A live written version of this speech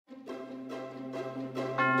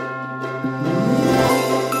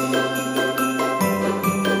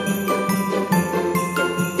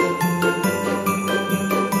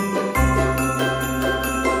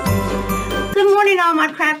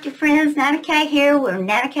Nana K here with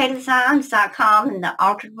NanaKDesigns.com and the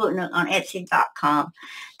Altered Book Nook on Etsy.com.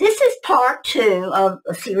 This is part 2 of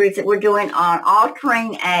a series that we're doing on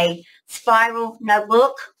altering a spiral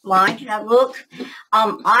notebook, lined notebook.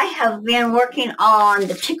 I have been working on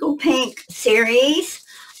the Tickle Pink series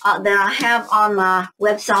that I have on my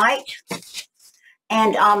website.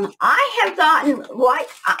 And I have gotten,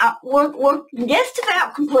 we're just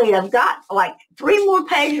about complete. I've got like 4 more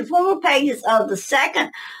pages of the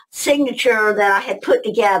second signature that I had put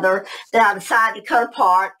together that I decided to cut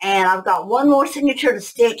apart. And I've got 1 more signature to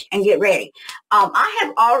stitch and get ready. I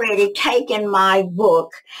have already taken my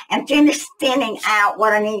book and finished thinning out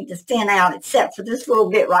what I need to thin out, except for this little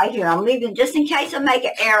bit right here. I'm leaving just in case I make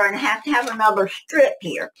an error and have to have another strip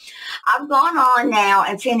here. I've gone on now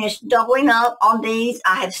and finished doubling up on these.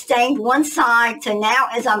 I have stained one side, so now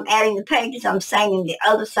as I'm adding the pages, I'm staining the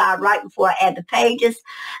other side right before I add the pages.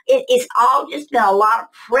 It's all just been a lot of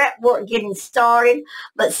prep work getting started,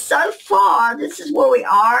 but so far, this is where we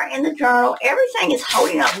are in the journal. Everything is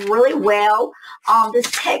holding up really well.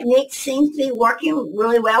 This technique seems to be working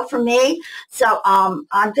really well for me, so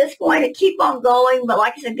I'm just going to keep on going, but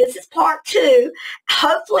like I said, this is part 2.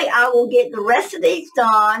 Hopefully, I will get the rest of these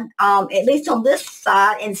done, at least on this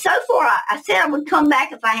side, and so far, I said I would come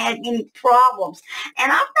back if I had any problems,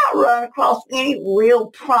 and I've not run across any real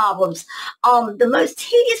problems. The most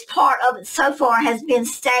tedious part of it so far has been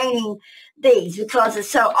staining these because it's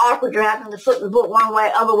so awkward. You're having to flip the book one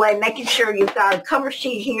way, other way, making sure you've got a cover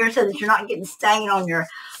sheet here so that you're not getting stain on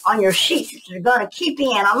your sheets that you're going to keep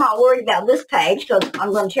in. I'm not worried about this page because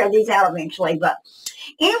I'm going to tear these out eventually, but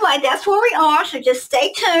anyway, that's where we are, so just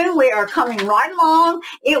stay tuned. We are coming right along.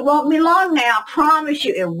 It won't be long now, I promise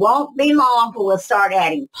you. It won't be long, but we'll start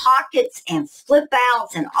adding pockets and flip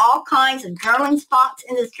outs and all kinds of journaling spots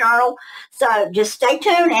in this journal. So just stay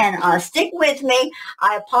tuned and stick with me.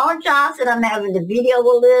 I apologize that I'm having to video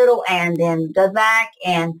a little and then go back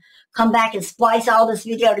and come back and splice all this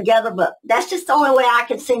video together, but that's just the only way I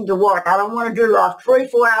can seem to work. I don't want to do a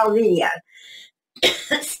 3-4 hour video.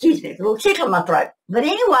 Excuse me, a little tickle in my throat. But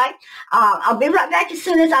anyway, I'll be right back as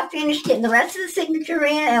soon as I finish getting the rest of the signature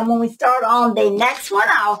in. And when we start on the next one,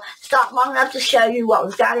 I'll stop long enough to show you what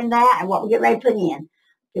we've got in that and what we get ready to put in.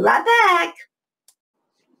 Be right back.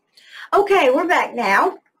 Okay, we're back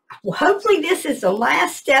now. Well, hopefully this is the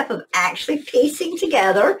last step of actually piecing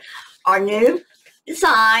together our new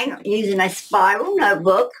design using a spiral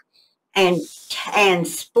notebook and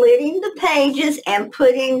splitting the pages and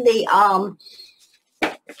putting the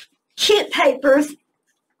kit papers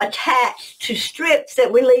attached to strips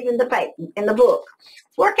that we leave in the paper in the book.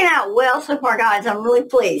 It's working out well so far, guys. I'm really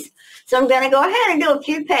pleased. So I'm going to go ahead and do a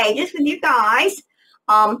few pages with you guys.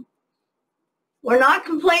 We're not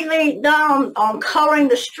completely done on coloring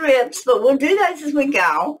the strips, but we'll do those as we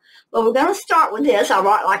go. But we're going to start with this. Like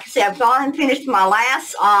I said, I've gone and finished my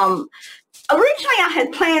last. Originally, I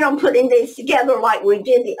had planned on putting these together like we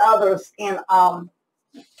did the others in. Let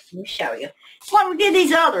me show you. When we did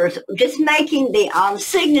these others, just making the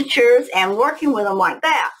signatures and working with them like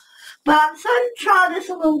that. But I decided to try this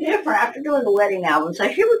a little different after doing the wedding album. So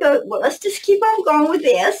here we go. Well, let's just keep on going with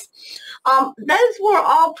this. Those were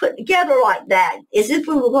all put together like that, as if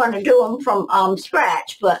we were going to do them from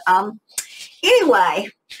scratch. But anyway,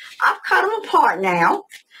 I've cut them apart now.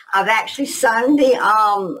 I've actually sewn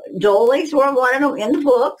the doilies where I wanted them in the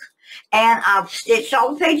book. And I've stitched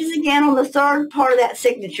all the pages again on the third part of that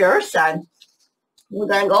signature. So we're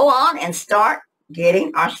going to go on and start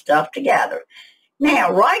getting our stuff together.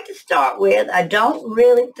 Now, right to start with, I don't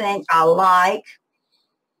really think I like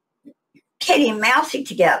Kitty and Mousy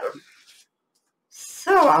together.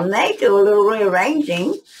 So I may do a little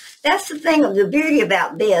rearranging. That's the thing of the beauty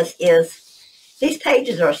about this is these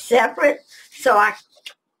pages are separate. So I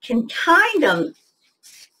can kind of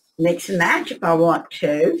mix and match if I want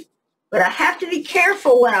to. But I have to be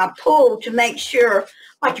careful when I pull to make sure,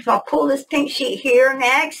 like if I pull this pink sheet here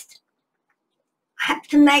next, I have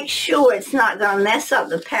to make sure it's not going to mess up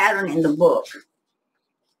the pattern in the book.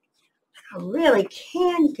 I really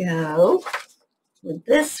can go with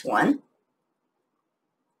this one.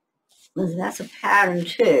 That's a pattern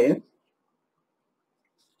too.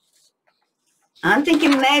 I'm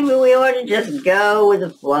thinking maybe we ought to just go with the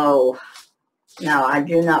flow. No, I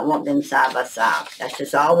do not want them side by side. That's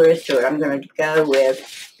just all there is to it. I'm going to go with,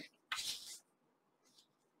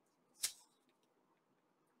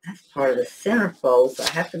 that's part of the centerfold, so I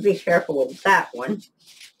have to be careful with that one.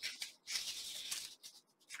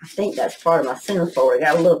 I think that's part of my centerfold. I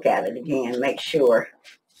got to look at it again, make sure.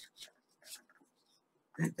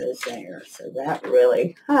 That goes there. So that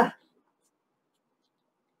really,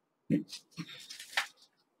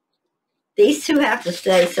 These two have to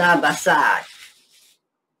stay side by side.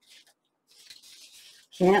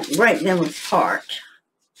 Can't break them apart.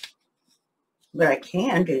 But I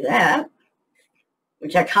can do that,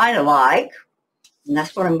 which I kind of like. And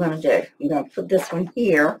that's what I'm going to do. I'm going to put this one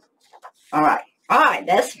here. All right. All right.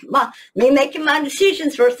 That's me making my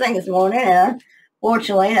decisions first thing this morning. And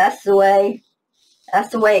fortunately, that's the way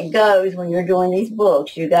it goes when you're doing these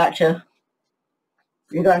books. You're going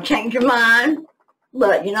to change your mind.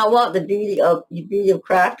 But you know what? The beauty of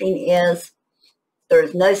crafting is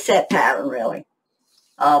there's no set pattern, really.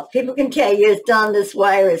 People can tell you it's done this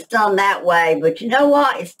way or it's done that way, but you know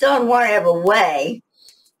what? It's done whatever way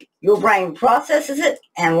your brain processes it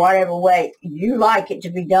and whatever way you like it to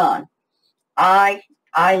be done. I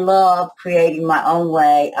love creating my own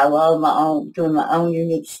way. I love doing my own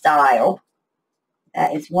unique style.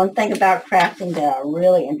 That is one thing about crafting that I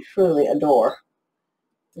really and truly adore.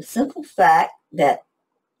 The simple fact that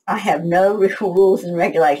I have no real rules and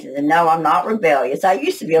regulations. And no, I'm not rebellious. I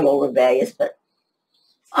used to be a little rebellious, but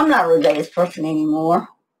I'm not a rebellious person anymore.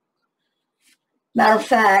 Matter of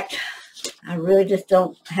fact, I really just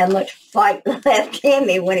don't have much fight left in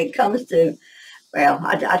me when it comes to, well,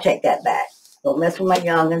 I take that back. Don't mess with my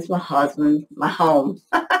youngins, my husband, my home.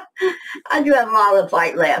 I do have a lot of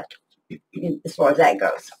fight left as far as that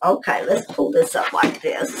goes. Okay, let's pull this up like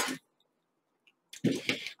this.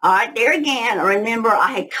 All right, there again, remember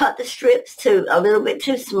I had cut the strips to a little bit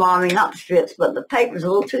too small. I mean, not the strips, but the paper's a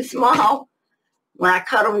little too small when I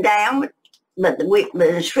cut them down. But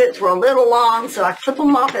the strips were a little long, so I clip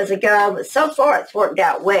them off as I go. But so far, it's worked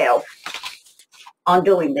out well on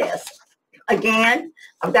doing this. Again,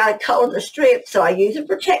 I've got to color the strip, so I use a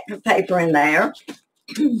protective paper in there.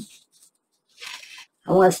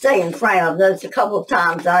 I want to stay in frame. I've noticed a couple of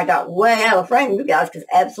times that I got way out of frame. You guys could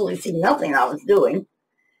absolutely see nothing I was doing.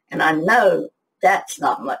 And I know that's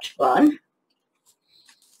not much fun.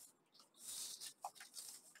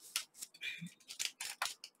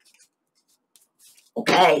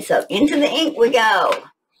 Okay, so into the ink we go.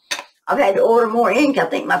 I've had to order more ink. I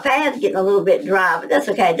think my pad's getting a little bit dry, but that's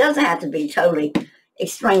okay. It doesn't have to be totally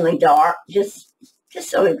extremely dark. Just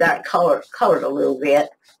so we've got it colored a little bit.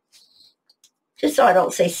 Just so I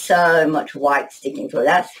don't see so much white sticking through.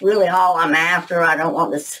 That's really all I'm after. I don't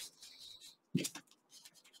want this.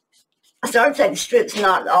 I started to say the strip's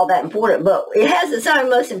not all that important, but it has its own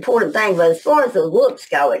most important thing. But as far as the looks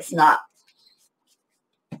go, it's not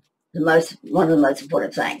one of the most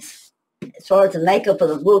important things. As far as the makeup of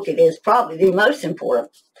the book, it is probably the most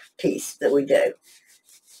important piece that we do.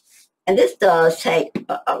 And this does take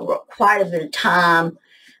quite a bit of time.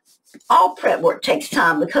 All prep work takes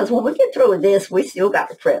time because when we get through with this, we still got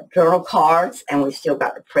to prep journal cards and we still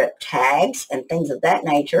got to prep tags and things of that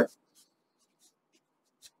nature.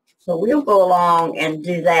 So we'll go along and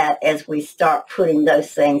do that as we start putting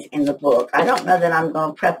those things in the book. I don't know that I'm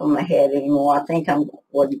going to prep them ahead anymore. I think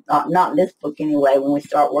not in this book anyway, when we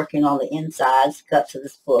start working on the insides, cuts of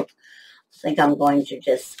this book. I think I'm going to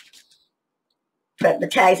just prep the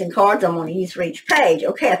tags and cards I'm going to use for each page.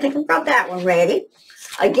 Okay, I think I've got that one ready.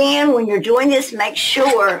 Again, when you're doing this, make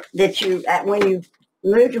sure that when you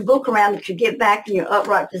move your book around, that you get back in your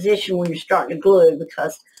upright position when you're starting to glue,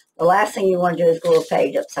 because the last thing you want to do is glue a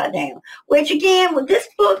page upside down. Which again, with this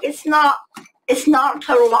book, it's not a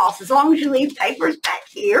total loss. As long as you leave papers back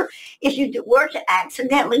here, if you were to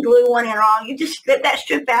accidentally glue one in wrong, you just strip that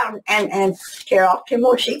strip out and tear off 2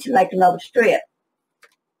 more sheets and make another strip.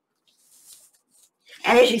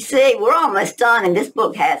 And as you see, we're almost done, and this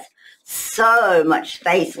book has so much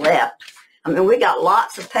space left. I mean, we got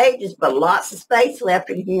lots of pages, but lots of space left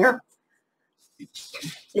in here.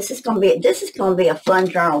 This is going to be a fun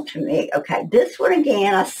journal to me. Okay, this one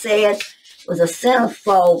again, I said, was a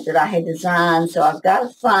centerfold that I had designed, so I've got to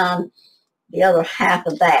find the other half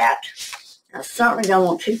of that. I certainly don't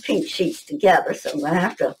want 2 pink sheets together, so I'm going to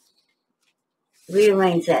have to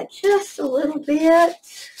rearrange that just a little bit.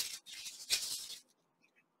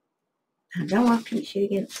 I don't want to pinch you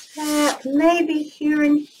against that. Maybe here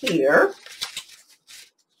and here.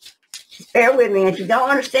 Just bear with me. If you don't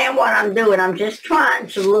understand what I'm doing, I'm just trying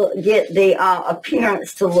to get the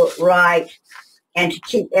appearance to look right and to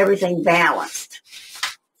keep everything balanced.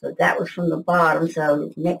 So that was from the bottom.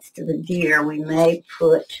 So next to the deer, we may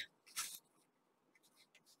put,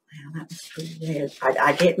 well, that was pretty good.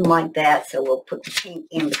 I didn't like that, so we'll put the pink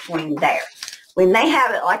in between there. We may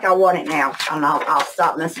have it like I want it now, and I'll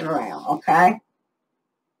stop messing around, okay?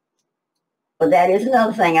 But that is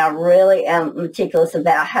another thing. I really am meticulous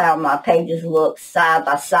about how my pages look side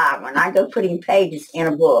by side. When I go putting pages in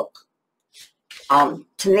a book, to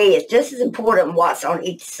me, it's just as important what's on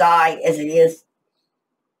each side as it is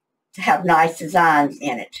to have nice designs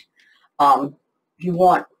in it. You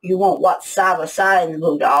want what's side by side in the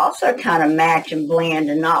book to also kind of match and blend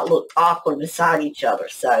and not look awkward beside each other.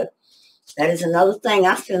 So that is another thing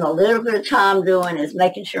I spend a little bit of time doing, is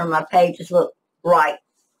making sure my pages look right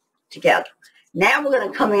together. Now we're going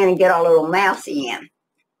to come in and get our little mousey in.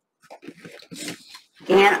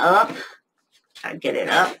 Again, up. I get it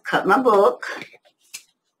up. Cut my book.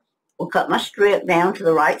 We'll cut my strip down to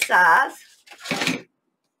the right size.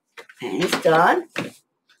 And it's done.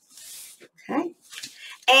 Okay.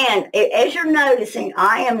 And as you're noticing,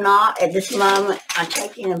 I am not, at this moment, I'm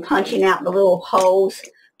taking and punching out the little holes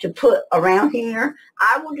to put around here.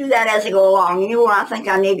 I will do that as I go along. You know where I think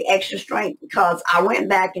I need extra strength? Because I went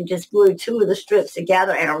back and just glued 2 of the strips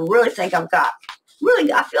together, and I really think I've got,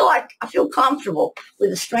 I feel comfortable with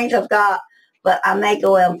the strength I've got, but I may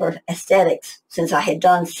go in for aesthetics since I had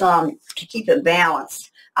done some to keep it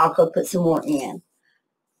balanced. I'll go put some more in.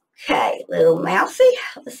 Okay, little mousey,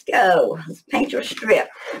 let's go. Let's paint your strip.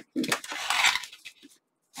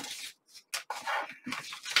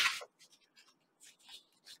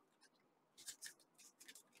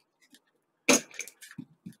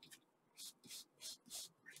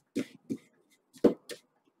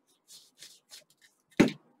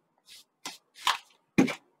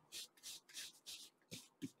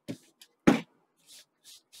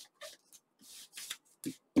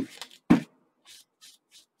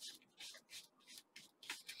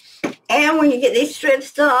 And when you get these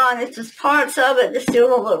strips done, if there's parts of it that still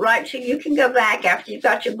don't look right to you, you can go back after you've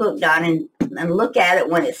got your book done and look at it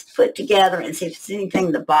when it's put together and see if there's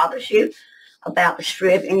anything that bothers you about the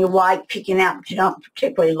strip, any white picking out that you don't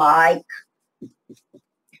particularly like.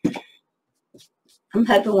 I'm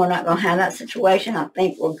hoping we're not going to have that situation. I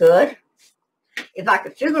think we're good. If I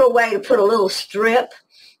could figure a way to put a little strip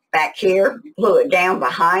back here, glue it down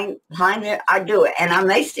behind there, I'd do it. And I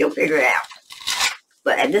may still figure it out.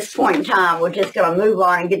 But at this point in time, we're just going to move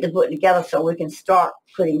on and get the book together so we can start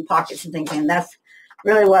putting pockets and things in. That's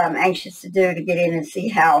really what I'm anxious to do, to get in and see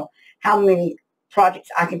how many projects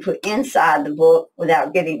I can put inside the book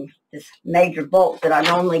without getting this major bulk that I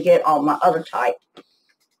normally get on my other type.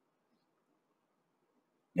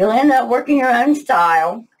 You'll end up working your own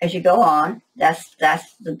style as you go on. That's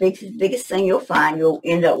the biggest thing you'll find. You'll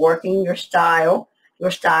end up working your style. Your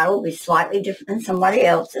style will be slightly different than somebody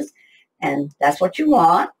else's. And that's what you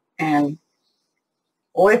want.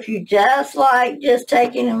 Or if you just like just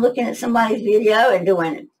taking and looking at somebody's video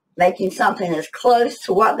and making something as close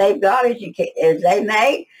to what they've got as they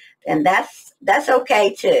made, then that's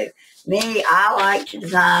okay too. Me, I like to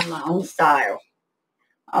design my own style.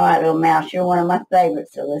 All right, little mouse, you're one of my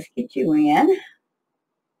favorites, so let's get you in.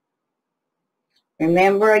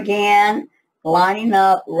 Remember again, lining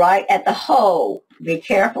up right at the hole. Be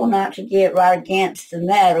careful not to get right against the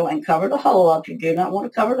metal and cover the hole up. You do not want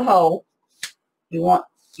to cover the hole. You want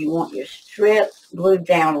your strip glued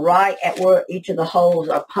down right at where each of the holes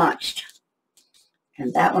are punched.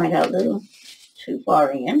 And that one I got a little too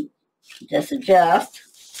far in. Just adjust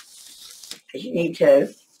as you need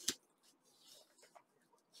to.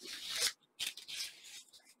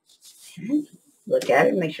 Okay. Look at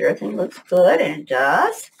it, make sure everything looks good, and it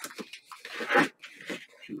does. I'm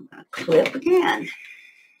going to clip again.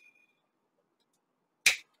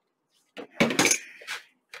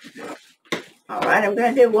 All right, I'm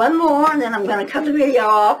going to do one more, and then I'm going to cut the video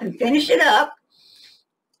off and finish it up.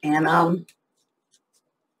 And I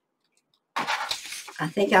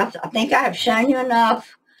think I have shown you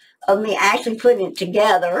enough of me actually putting it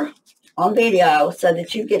together on video so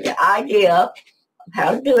that you get the idea of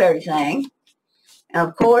how to do everything. And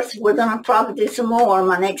of course, we're going to probably do some more.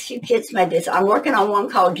 My next few kits made this. I'm working on one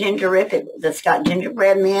called Gingerific that's got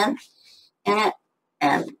gingerbread men in it.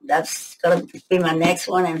 And that's going to be my next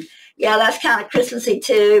one. And yeah, that's kind of Christmassy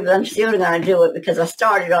too, but I'm still going to do it because I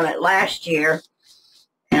started on it last year.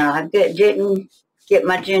 And I didn't get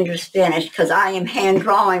my gingers finished because I am hand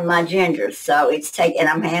drawing my gingers. So it's and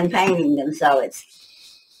I'm hand painting them. So it's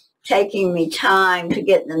taking me time to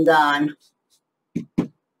get them done.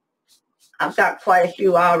 I've got quite a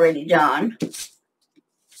few already done.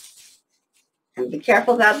 And be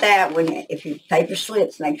careful about that. If your paper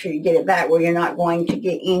slips, make sure you get it back where you're not going to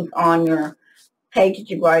get ink on your page that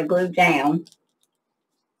you've already glued down.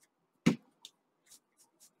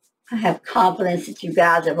 I have confidence that you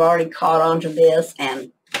guys have already caught on to this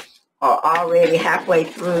and are already halfway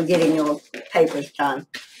through getting your papers done.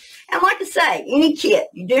 And like I say, any kit,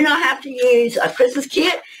 you do not have to use a Christmas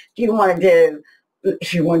kit. If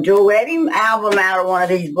you want to do a wedding album out of one of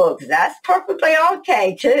these books, that's perfectly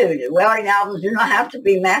okay too. The wedding albums do not have to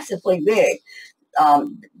be massively big.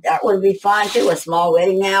 that would be fine too, a small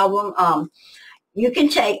wedding album. You can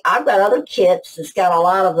take, I've got other kits that's got a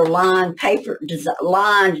lot of the lined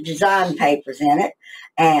design papers in it,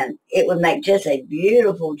 and it would make just a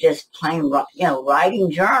beautiful, just plain,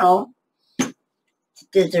 writing journal.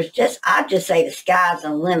 I just say the sky's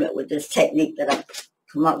the limit with this technique that I've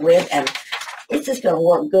come up with, and it's just going to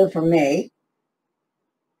work good for me.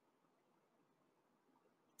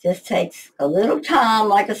 Just takes a little time,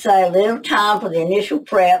 like I say, a little time for the initial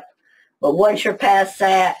prep, but once you're past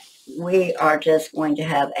that, we are just going to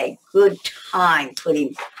have a good time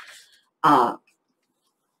putting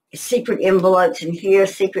secret envelopes in here,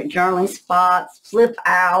 secret journaling spots, flip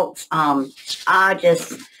outs. I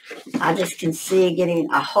just can see getting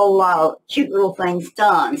a whole lot of cute little things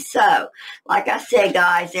done. So, like I said,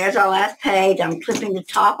 guys, there's our last page. I'm clipping the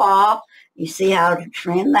top off. You see how to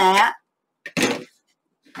trim that.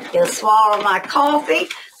 Get a swallow of my coffee,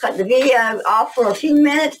 cut the video off for a few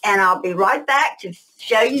minutes, and I'll be right back to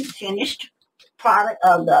show you the finished product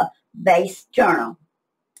of the base journal.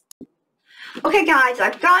 Okay, guys,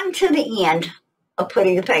 I've gotten to the end of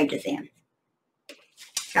putting the pages in.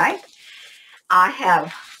 Okay, I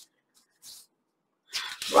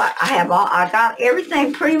got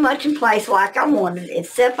everything pretty much in place like I wanted,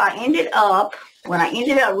 except when I ended up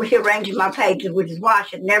rearranging my pages, which is why I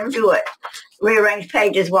should never do it, rearrange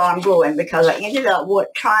pages while I'm gluing, because I ended up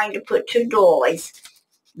trying to put two doilies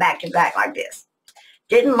back to back like this.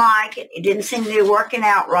 Didn't like it. It didn't seem to be working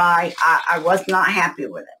out right. I was not happy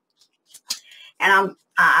with it. And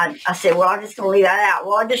I said, well, I'm just going to leave that out.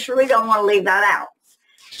 Well, I just really don't want to leave that out.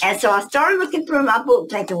 And so I started looking through my book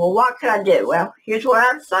thinking, well, what could I do? Well, here's what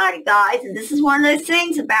I decided, guys. And this is one of those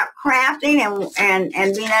things about crafting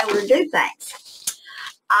and being able to do things.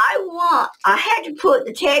 I had to put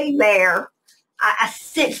the teddy bear, I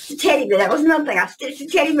stitched the teddy bear. That was another thing. I stitched the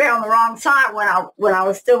teddy bear on the wrong side when I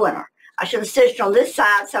was doing her. I should have stitched on this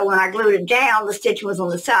side, so when I glued it down, the stitching was on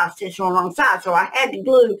the side. I stitched on the wrong side. So I had to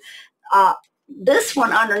glue this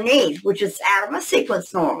one underneath, which is out of my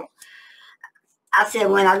sequence normal. I said,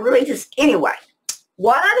 anyway,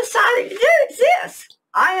 what I decided to do is this.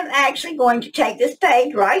 I am actually going to take this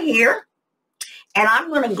page right here, and I'm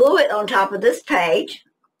going to glue it on top of this page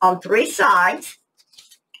on 3 sides,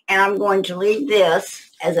 and I'm going to leave this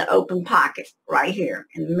as an open pocket right here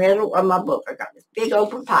in the middle of my book. I got this big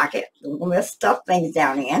open pocket. I'm going to stuff things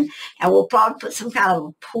down in, and we'll probably put some kind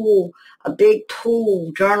of a big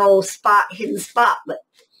pool journal spot, hidden spot, but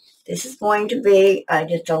this is going to be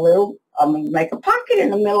just a little, I'm going to make a pocket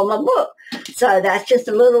in the middle of my book. So that's just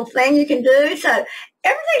a little thing you can do. So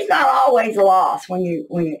everything's not always lost when you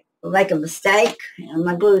make a mistake. And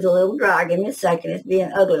my glue's a little dry. Give me a second. It's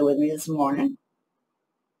being ugly with me this morning.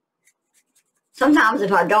 Sometimes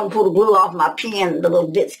if I don't pull the glue off my pen, the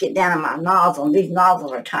little bits get down in my nozzle. And these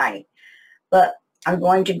nozzles are tiny. But I'm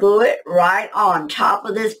going to glue it right on top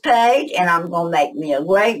of this page. And I'm going to make me a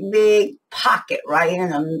great big pocket right in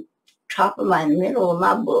the top of in the middle of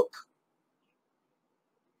my book.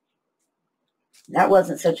 That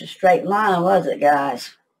wasn't such a straight line, was it,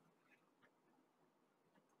 guys?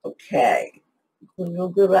 Okay. Real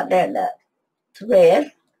good right there in that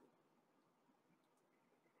thread.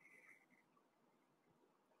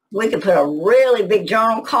 We could put a really big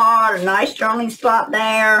journal card, a nice journaling spot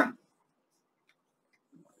there.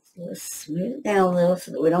 Let's smooth it down a little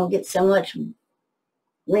so that we don't get so much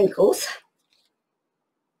wrinkles.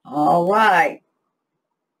 All right.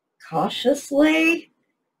 Cautiously.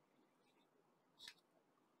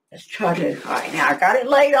 Let's try to, all right, now I got it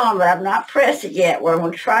laid on, but I've not pressed it yet. What I'm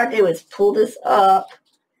going to try to do is pull this up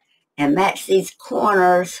and match these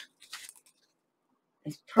corners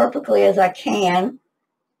as perfectly as I can.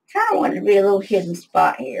 Kind of want it to be a little hidden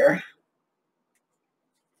spot here.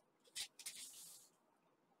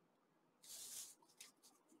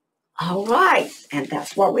 All right, and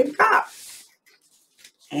that's what we've got.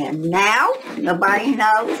 And now, nobody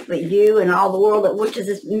knows but you and all the world, which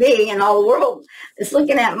is me and all the world that's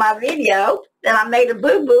looking at my video, that I made a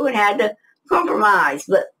boo-boo and had to compromise.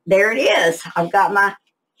 But there it is. I've got my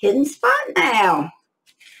hidden spot now.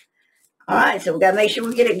 All right, so we've got to make sure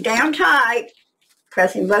we get it down tight,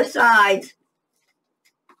 pressing both sides.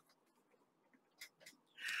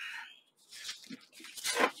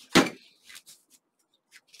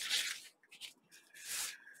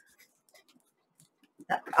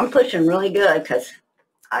 I'm pushing really good because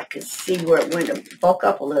I could see where it went to bulk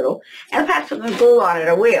up a little. And if I have to put some glue on it,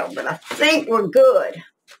 I will. But I think we're good.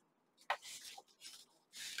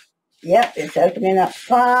 Yep, it's opening up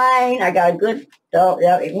fine. I got a good,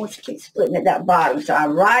 it wants to keep splitting at that bottom. So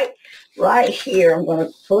I'm right here. I'm going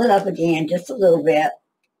to pull it up again just a little bit.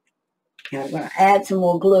 Okay, I'm going to add some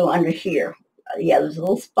more glue under here. Yeah, there's a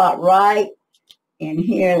little spot right in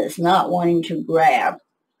here that's not wanting to grab.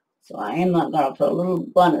 So I am not going to put a little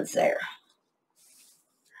abundance there.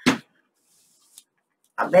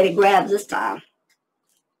 I bet it grabs this time.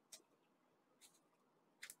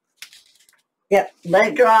 Yep, let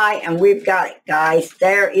it dry and we've got it, guys.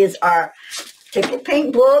 There is our Tickle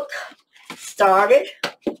Pink book started.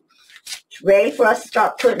 It's ready for us to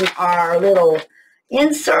start putting our little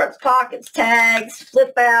inserts, pockets, tags,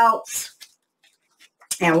 flip outs.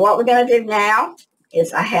 And what we're going to do now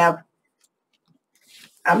is I'm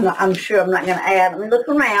sure I'm not going to add, let me look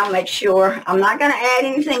around, make sure. I'm not going to add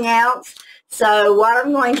anything else. So what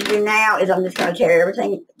I'm going to do now is I'm just going to tear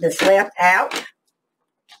everything that's left out.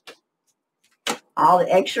 All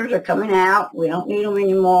the extras are coming out. We don't need them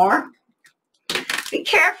anymore. Be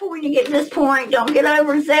careful when you get to this point. Don't get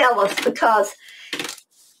overzealous because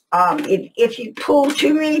if you pull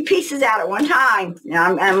too many pieces out at one time,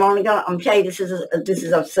 now I'm telling you this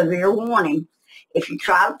is a severe warning. If you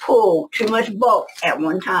try to pull too much bulk at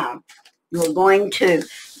one time, you're going to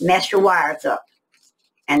mess your wires up.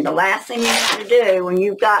 And the last thing you want to do when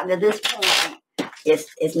you've gotten to this point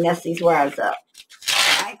is mess these wires up.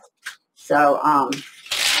 Okay? So,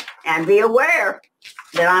 and be aware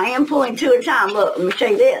that I am pulling two at a time. Look, let me show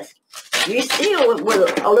you this. You still,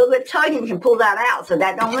 with a little bit of tugging, can pull that out. So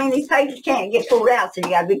that don't mean these pages can't get pulled out. So you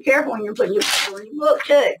got to be careful when you're putting your paper in your book,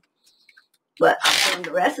 too. But I'm pulling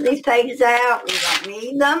the rest of these pages out. We don't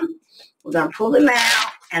need them. We're going to pull them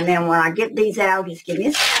out. And then when I get these out, just give me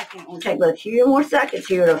a second. It'll take a few more seconds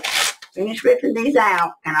here to finish ripping these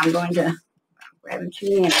out. And I'm going to grab 2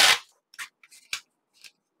 minutes.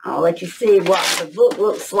 I'll let you see what the book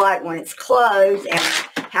looks like when it's closed and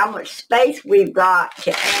how much space we've got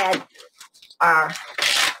to add our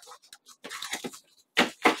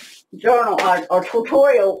journal, our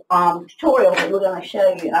tutorial that we're going to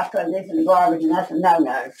show you. I put this in the garbage and that's a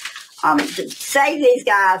no-no. To save these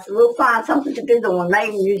guys, we'll find something to do that we'll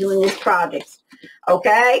maybe use them in these projects.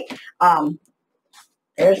 Okay?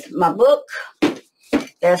 There's my book.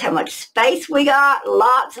 There's how much space we got.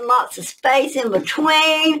 Lots and lots of space in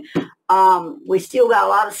between. We still got a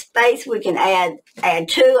lot of space we can add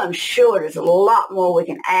to. I'm sure there's a lot more we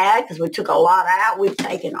can add because we took a lot out. We've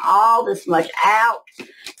taken all this much out.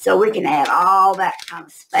 So we can add all that kind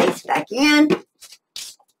of space back in.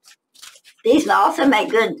 These will also make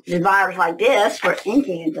good dividers like this for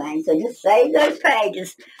inking and things. So just save those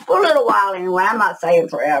pages for a little while anyway. I'm not saving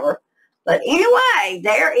forever. But anyway,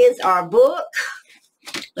 there is our book.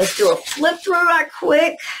 Let's do a flip through right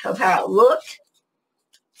quick of how it looked.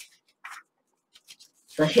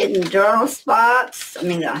 The hidden journal spots,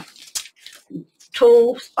 the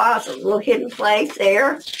tool spots, a little hidden place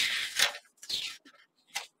there.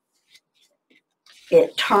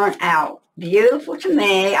 It turned out beautiful to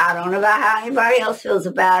me. I don't know about how anybody else feels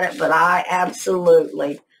about it, but I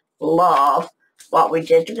absolutely love what we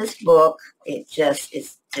did to this book. It's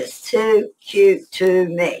just too cute to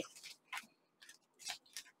me.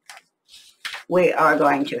 We are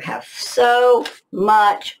going to have so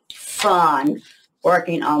much fun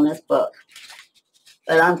working on this book.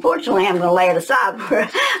 But unfortunately, I'm going to lay it aside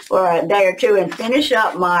for a day or two and finish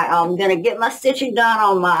up my, I'm going to get my stitching done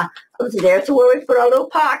on my, there's where we put our little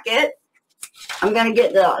pocket. I'm going to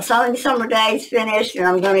get the Sunny Summer Days finished, and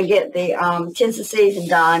I'm going to get the Tis the Season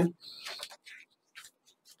done.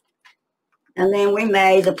 And then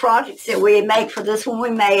the projects that we make for this one, we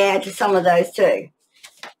may add to some of those too.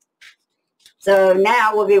 So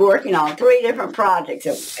now we'll be working on 3 different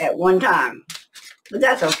projects at one time. But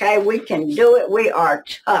that's okay. We can do it. We are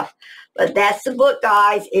tough. But that's the book,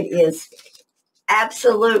 guys. It is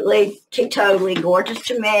absolutely, totally gorgeous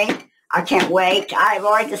to me. I can't wait. I've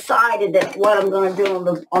already decided that what I'm going to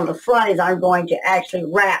do on the front is I'm going to actually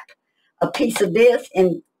wrap a piece of this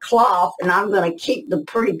in cloth, and I'm going to keep the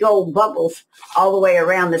pretty gold bubbles all the way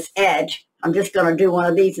around this edge. I'm just going to do one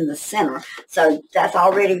of these in the center. So that's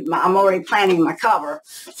already, I'm already planning my cover.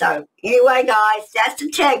 So anyway, guys, that's the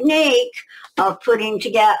technique of putting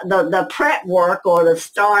together the prep work, or the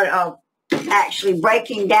start of actually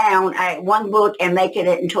breaking down one book and making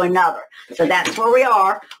it into another. So that's where we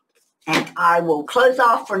are. And I will close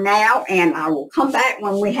off for now, and I will come back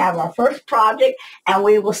when we have our first project, and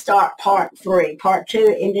we will start part 3. Part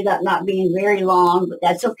 2 ended up not being very long, but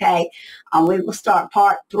that's okay. We will start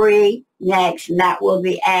part 3 next, and that will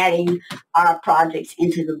be adding our projects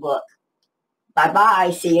into the book.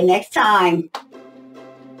 Bye-bye. See you next time.